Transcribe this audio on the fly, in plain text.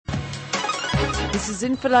This is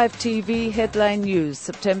InfoLive TV Headline News,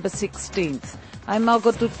 September 16th. I'm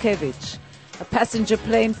Margot Dudkevich. A passenger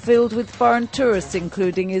plane filled with foreign tourists,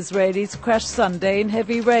 including Israelis, crashed Sunday in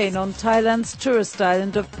heavy rain on Thailand's tourist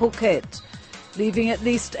island of Phuket, leaving at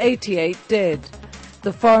least 88 dead.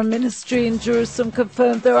 The Foreign Ministry in Jerusalem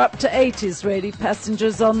confirmed there are up to 8 Israeli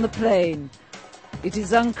passengers on the plane. It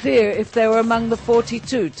is unclear if they were among the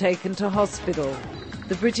 42 taken to hospital.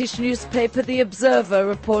 The British newspaper The Observer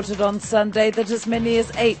reported on Sunday that as many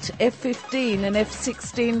as 8 F-15 and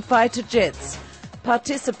F-16 fighter jets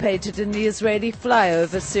participated in the Israeli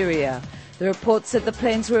flyover Syria. The report said the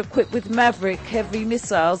planes were equipped with Maverick heavy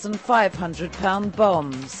missiles and 500-pound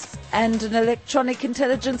bombs, and an electronic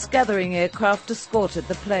intelligence gathering aircraft escorted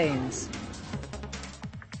the planes.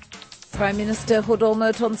 Prime Minister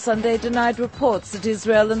Olmert on Sunday denied reports that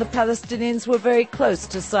Israel and the Palestinians were very close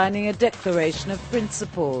to signing a declaration of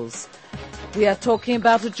principles. We are talking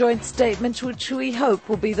about a joint statement which we hope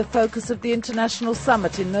will be the focus of the international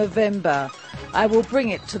summit in November. I will bring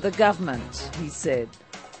it to the government, he said.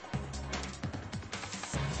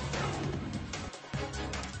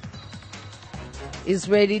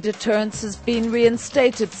 Israeli deterrence has been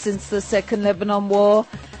reinstated since the Second Lebanon War,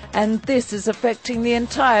 and this is affecting the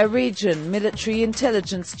entire region, Military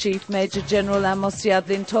Intelligence Chief Major General Amos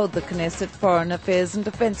Oz told the Knesset Foreign Affairs and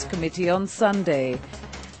Defense Committee on Sunday.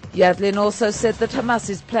 Yadlin also said that Hamas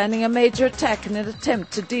is planning a major attack in an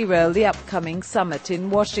attempt to derail the upcoming summit in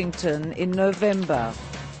Washington in November.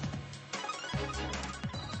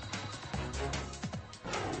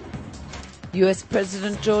 US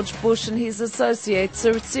President George Bush and his associates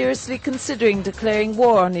are seriously considering declaring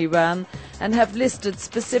war on Iran and have listed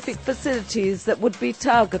specific facilities that would be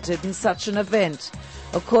targeted in such an event.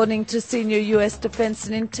 According to senior US defense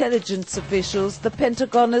and intelligence officials, the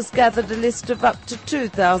Pentagon has gathered a list of up to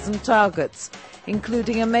 2,000 targets,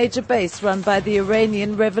 including a major base run by the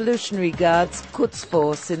Iranian Revolutionary Guard's Quds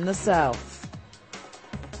Force in the south.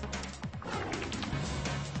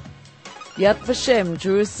 Yad Vashem,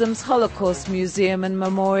 Jerusalem's Holocaust Museum and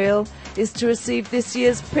Memorial, is to receive this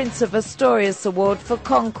year's Prince of Asturias Award for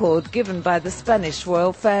Concord, given by the Spanish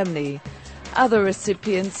royal family. Other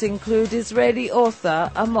recipients include Israeli author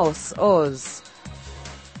Amos Oz.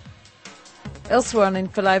 Elsewhere on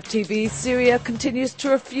InfoLive TV, Syria continues to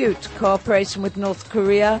refute cooperation with North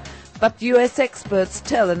Korea, but US experts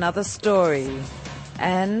tell another story.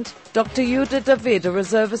 And Dr. Yehuda David, a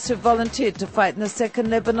reservist who volunteered to fight in the Second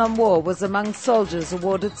Lebanon War, was among soldiers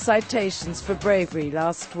awarded citations for bravery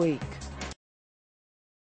last week.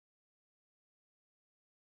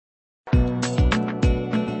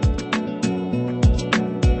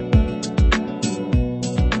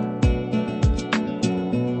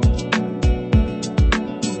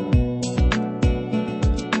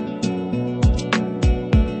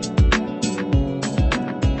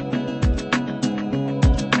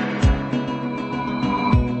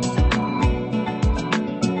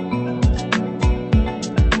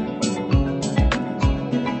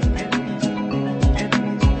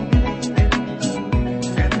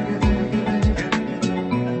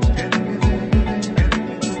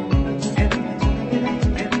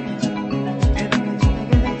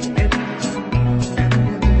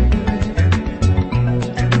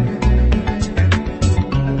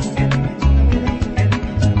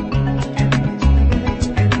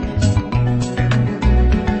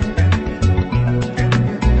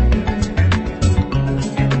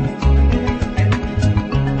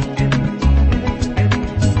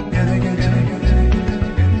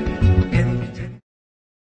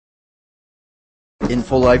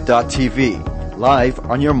 InfoLive.tv, live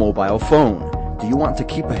on your mobile phone. Do you want to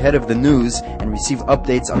keep ahead of the news and receive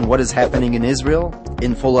updates on what is happening in Israel?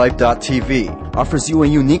 InfoLive.tv offers you a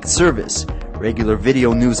unique service, regular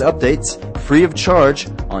video news updates, free of charge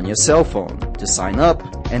on your cell phone. To sign up,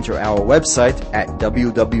 enter our website at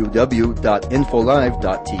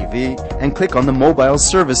www.infolive.tv and click on the Mobile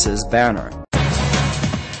Services banner.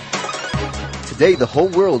 Today, the whole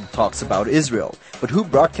world talks about Israel, but who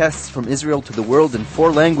broadcasts from Israel to the world in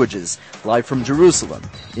 4 languages, live from Jerusalem?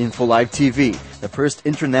 InfoLive TV, the first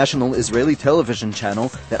international Israeli television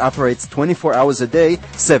channel that operates 24 hours a day,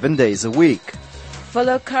 7 days a week.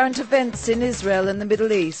 Follow current events in Israel and the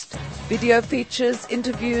Middle East. Video features,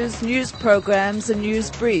 interviews, news programs and news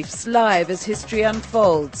briefs live as history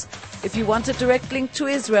unfolds. If you want a direct link to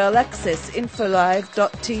Israel, access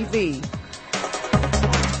infolive.tv.